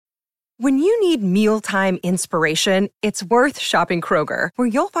When you need mealtime inspiration, it's worth shopping Kroger, where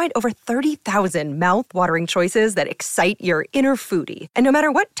you'll find over 30,000 mouth-watering choices that excite your inner foodie. And no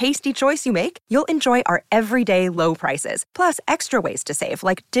matter what tasty choice you make, you'll enjoy our everyday low prices, plus extra ways to save,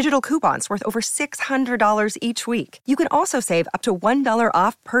 like digital coupons worth over $600 each week. You can also save up to $1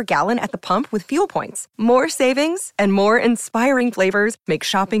 off per gallon at the pump with fuel points. More savings and more inspiring flavors make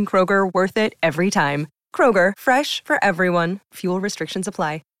shopping Kroger worth it every time. Kroger, fresh for everyone. Fuel restrictions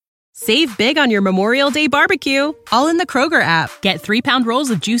apply. Save big on your Memorial Day barbecue, all in the Kroger app. Get 3-pound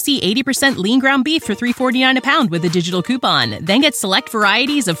rolls of juicy 80% lean ground beef for $3.49 a pound with a digital coupon. Then get select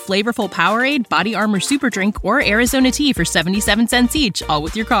varieties of flavorful Powerade, Body Armor Super Drink, or Arizona tea for 77 cents each, all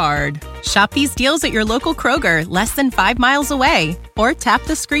with your card. Shop these deals at your local Kroger, less than 5 miles away. Or tap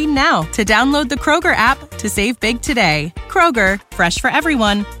the screen now to download the Kroger app to save big today. Kroger, fresh for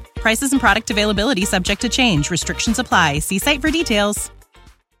everyone. Prices and product availability subject to change. Restrictions apply. See site for details.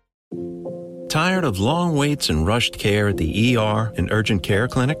 Tired of long waits and rushed care at the ER and urgent care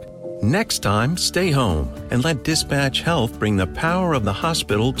clinic? Next time, stay home and let Dispatch Health bring the power of the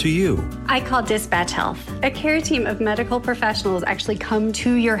hospital to you. I call Dispatch Health. A care team of medical professionals actually come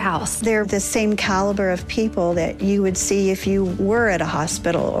to your house. They're the same caliber of people that you would see if you were at a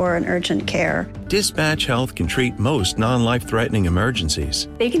hospital or an urgent care. Dispatch Health can treat most non-life-threatening emergencies.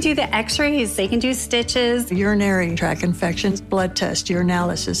 They can do the x-rays, they can do stitches, urinary tract infections, blood test,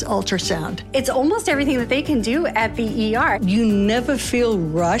 urinalysis, ultrasound. It's almost everything that they can do at the ER. You never feel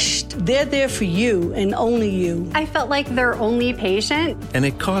rushed. They're there for you and only you. I felt like their only patient. And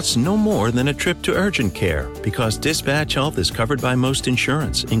it costs no more than a trip to urgent care because Dispatch Health is covered by most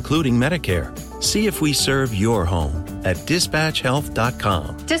insurance, including Medicare. See if we serve your home at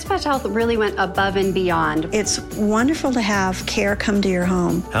dispatchhealth.com. Dispatch Health really went above and beyond. It's wonderful to have care come to your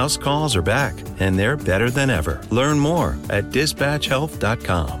home. House calls are back, and they're better than ever. Learn more at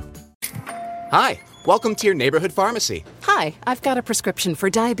dispatchhealth.com. Hi, welcome to your neighborhood pharmacy. Hi, I've got a prescription for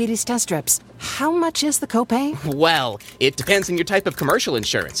diabetes test strips. How much is the copay? Well, it depends on your type of commercial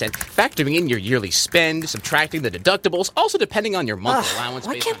insurance and factoring in your yearly spend, subtracting the deductibles, also depending on your monthly allowance.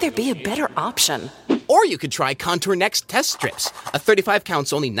 Why can't there be a better option? Or you could try Contour Next test strips. A 35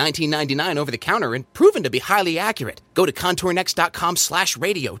 count's only $19.99 over the counter and proven to be highly accurate. Go to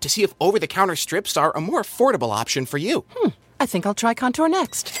contournext.com/radio to see if over-the-counter strips are a more affordable option for you. I think I'll try Contour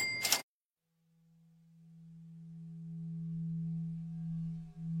Next.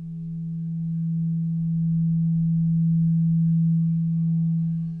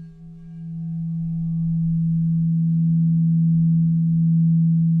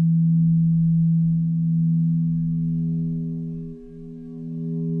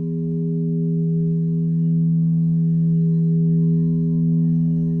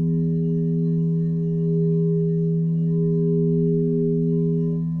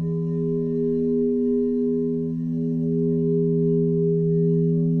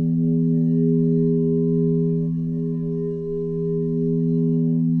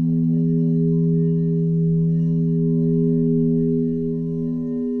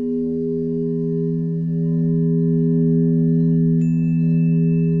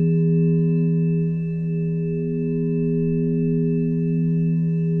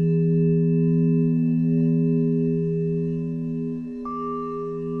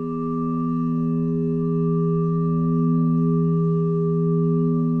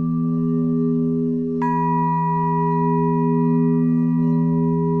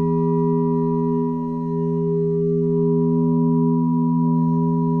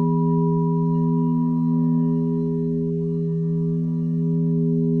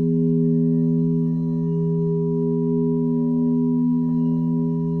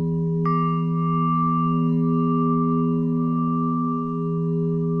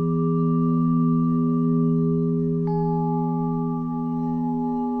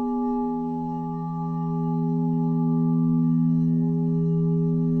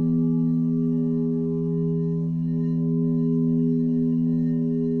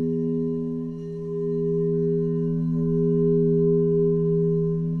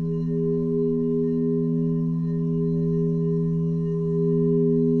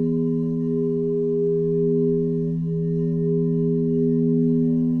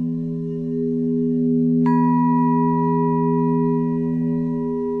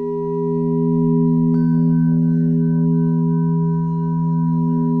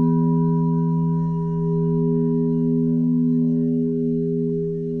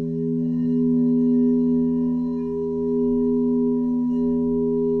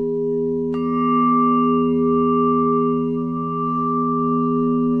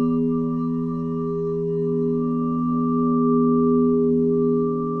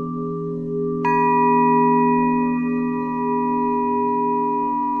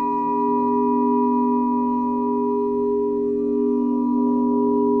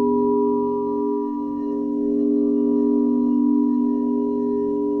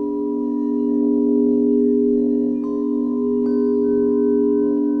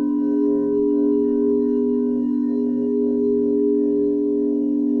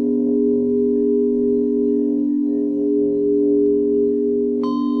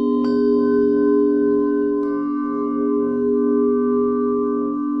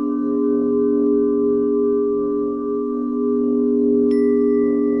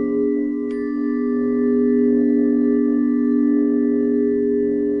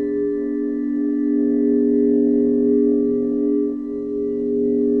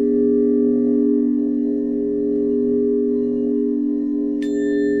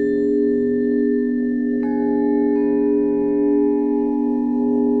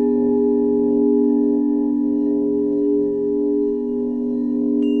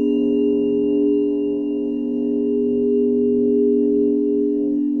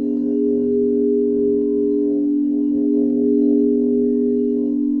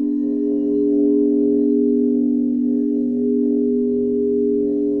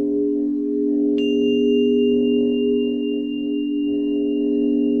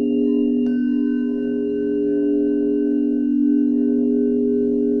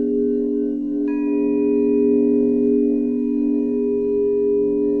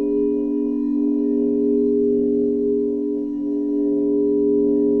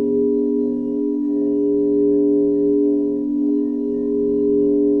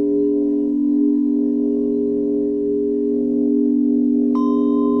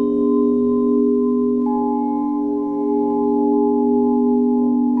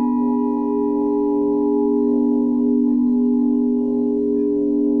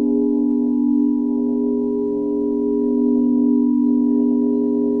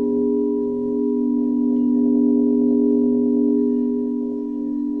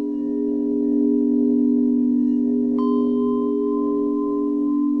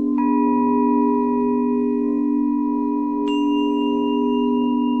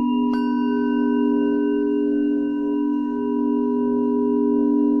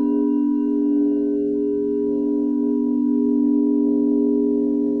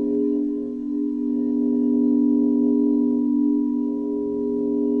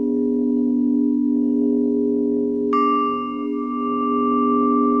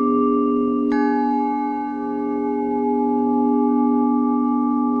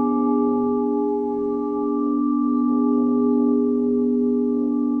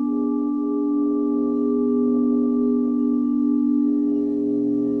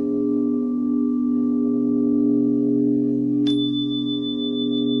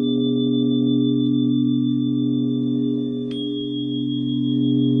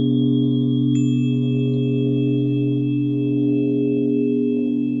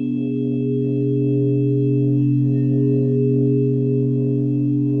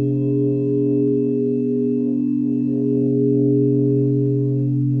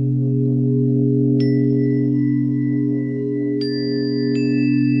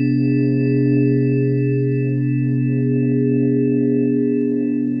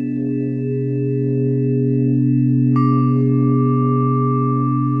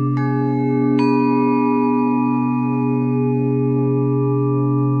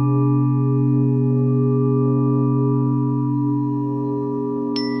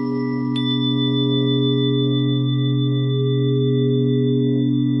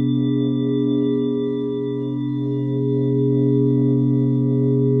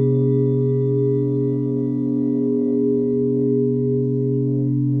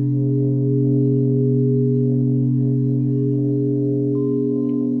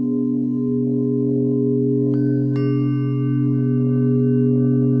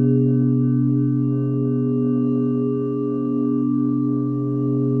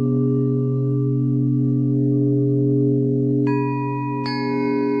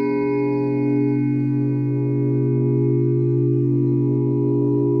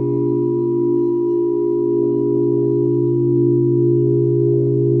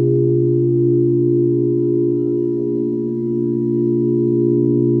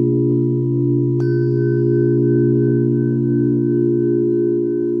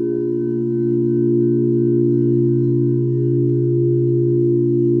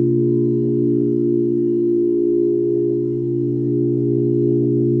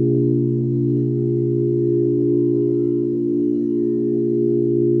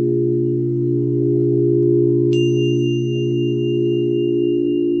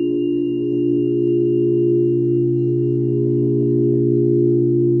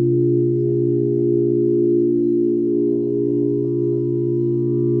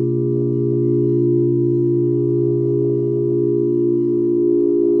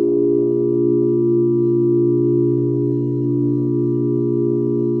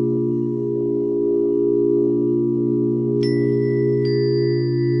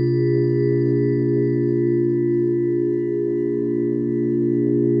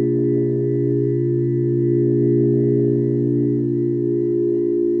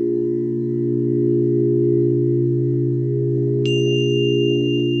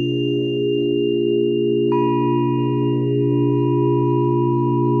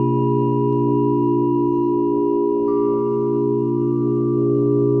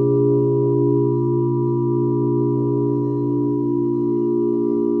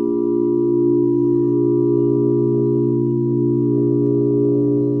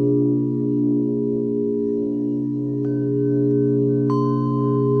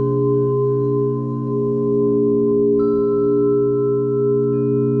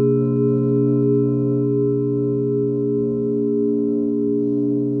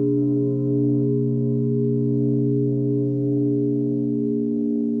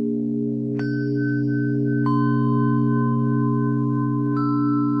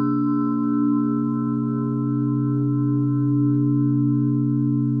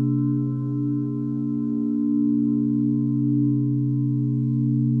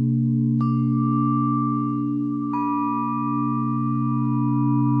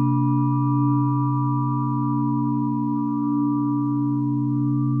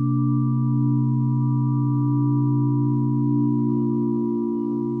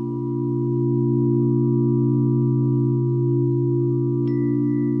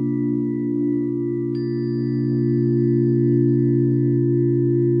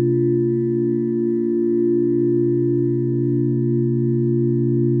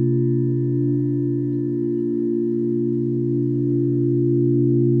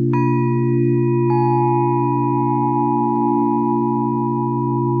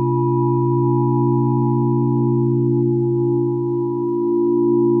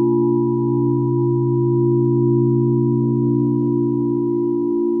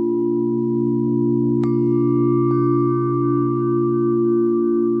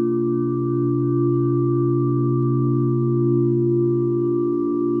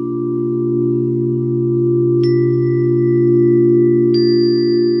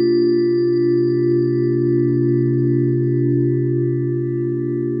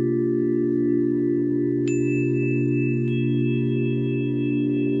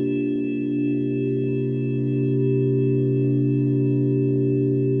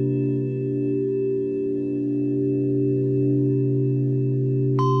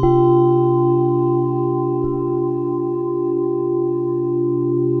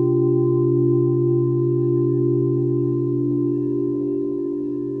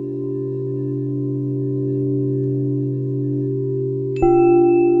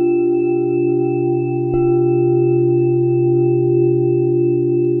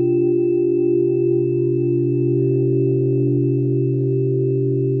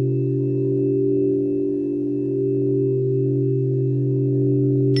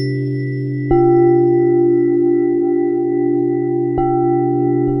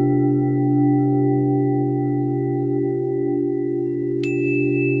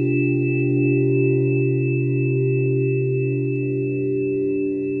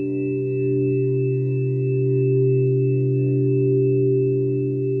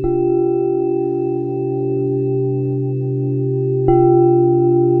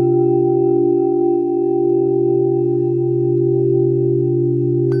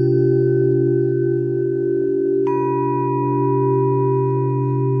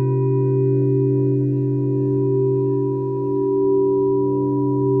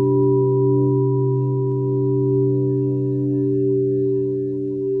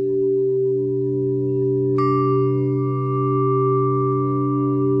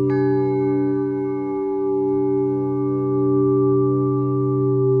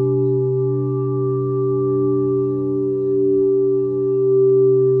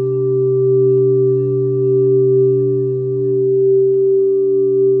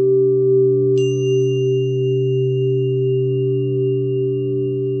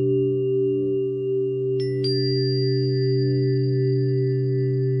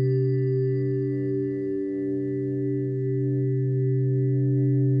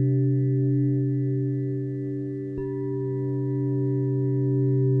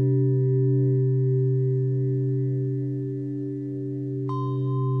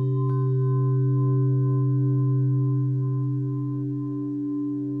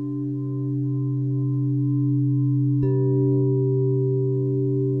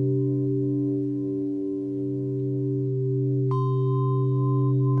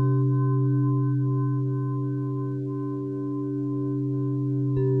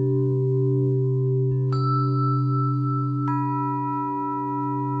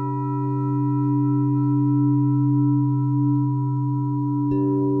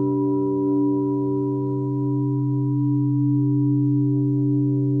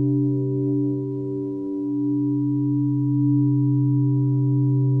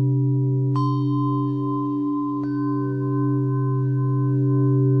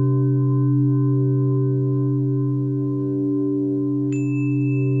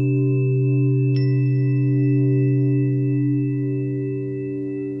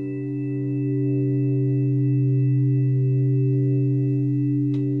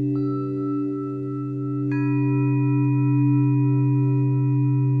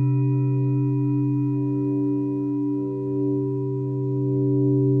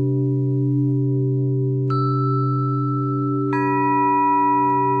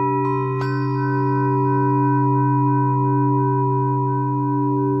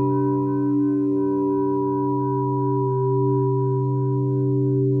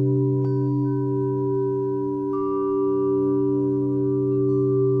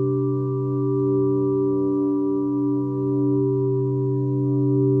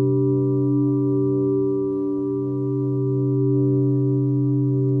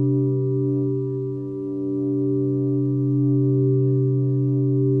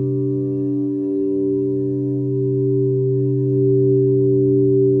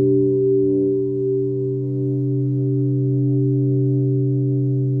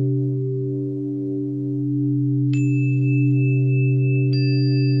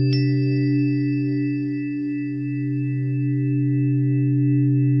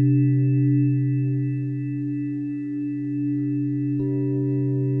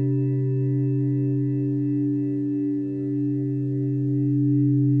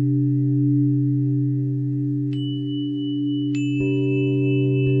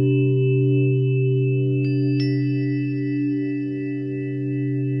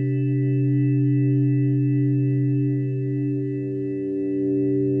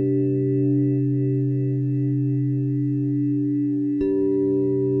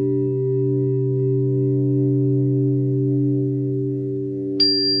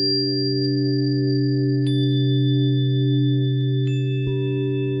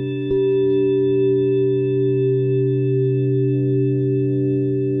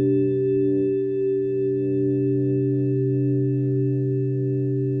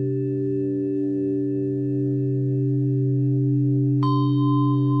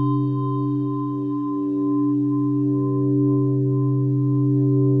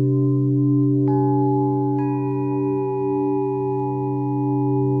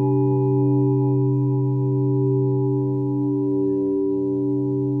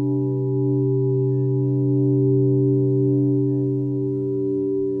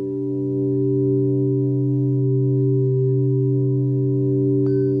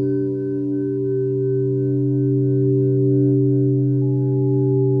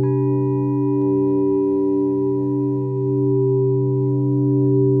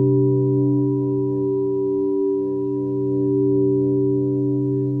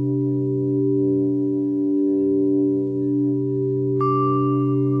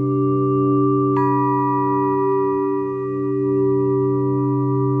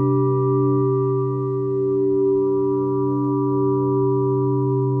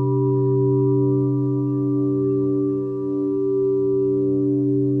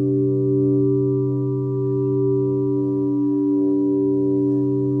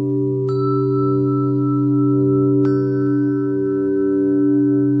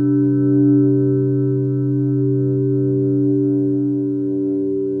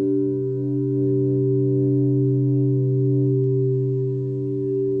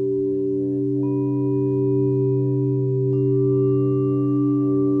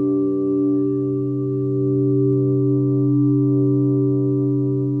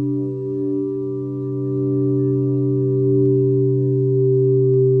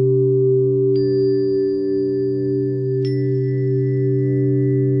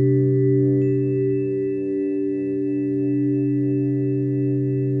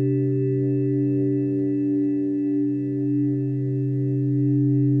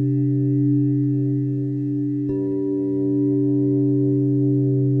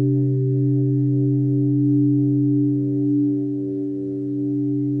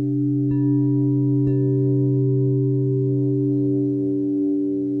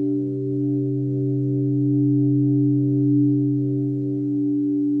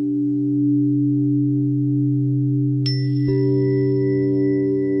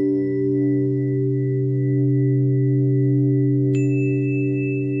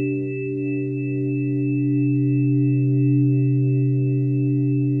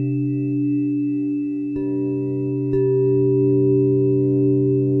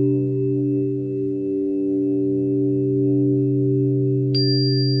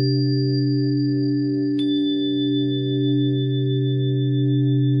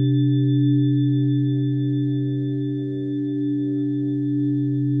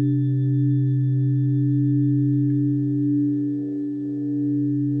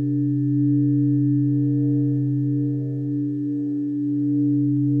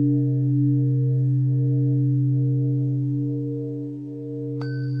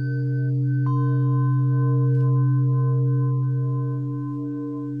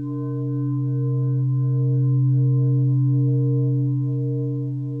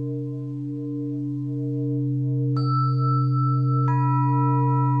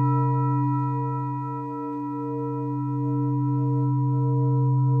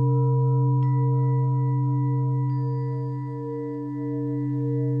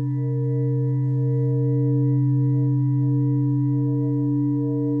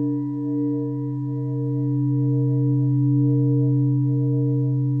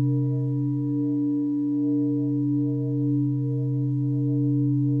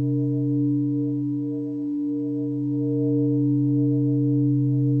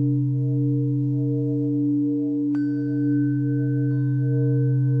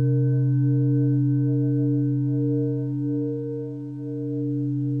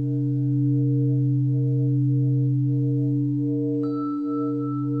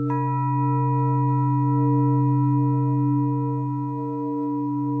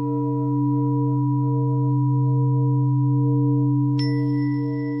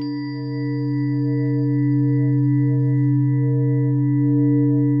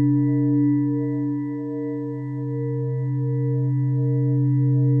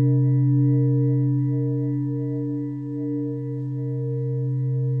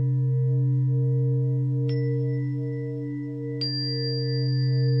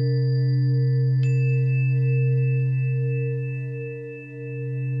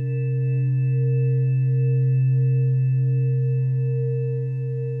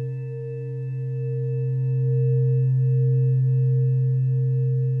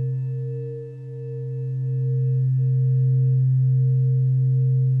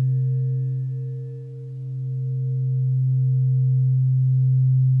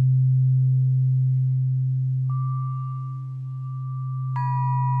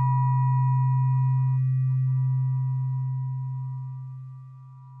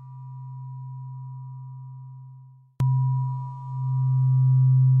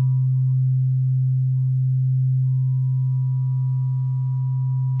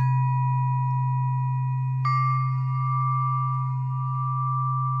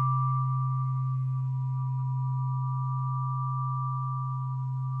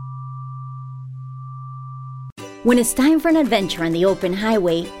 When it's time for an adventure on the open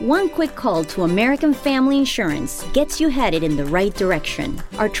highway, one quick call to American Family Insurance gets you headed in the right direction.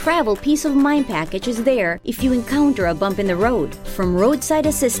 Our travel peace of mind package is there if you encounter a bump in the road. From roadside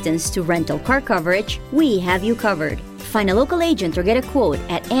assistance to rental car coverage, we have you covered. Find a local agent or get a quote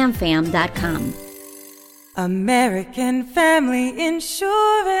at amfam.com. American Family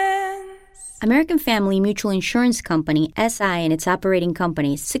Insurance. American Family Mutual Insurance Company, SI, and its operating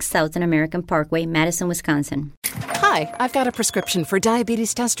companies, 6000 American Parkway, Madison, Wisconsin. Hi, I've got a prescription for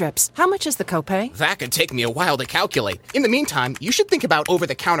diabetes test strips. How much is the copay? That could take me a while to calculate. In the meantime, you should think about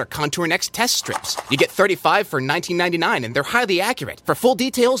over-the-counter Contour Next test strips. You get 35 for $19.99, and they're highly accurate. For full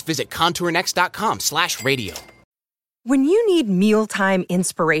details, visit contournext.com/radio. When you need mealtime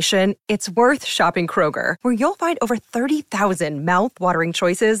inspiration, it's worth shopping Kroger, where you'll find over 30,000 mouth-watering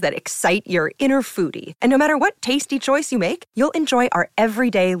choices that excite your inner foodie. And no matter what tasty choice you make, you'll enjoy our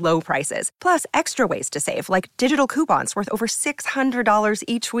everyday low prices, plus extra ways to save, like digital coupons worth over $600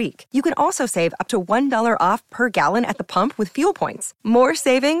 each week. You can also save up to $1 off per gallon at the pump with fuel points. More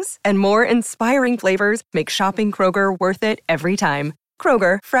savings and more inspiring flavors make shopping Kroger worth it every time.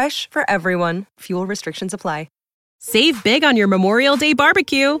 Kroger, fresh for everyone. Fuel restrictions apply. Save big on your Memorial Day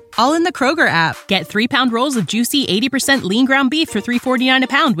barbecue, all in the Kroger app. Get 3-pound rolls of juicy 80% lean ground beef for $3.49 a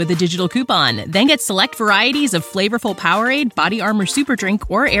pound with a digital coupon. Then get select varieties of flavorful Powerade, Body Armor Super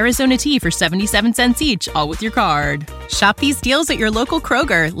Drink, or Arizona tea for 77 cents each, all with your card. Shop these deals at your local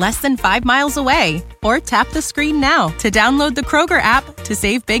Kroger, less than 5 miles away. Or tap the screen now to download the Kroger app to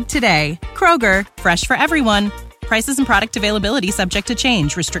save big today. Kroger, fresh for everyone. Prices and product availability subject to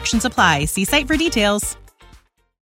change. Restrictions apply. See site for details.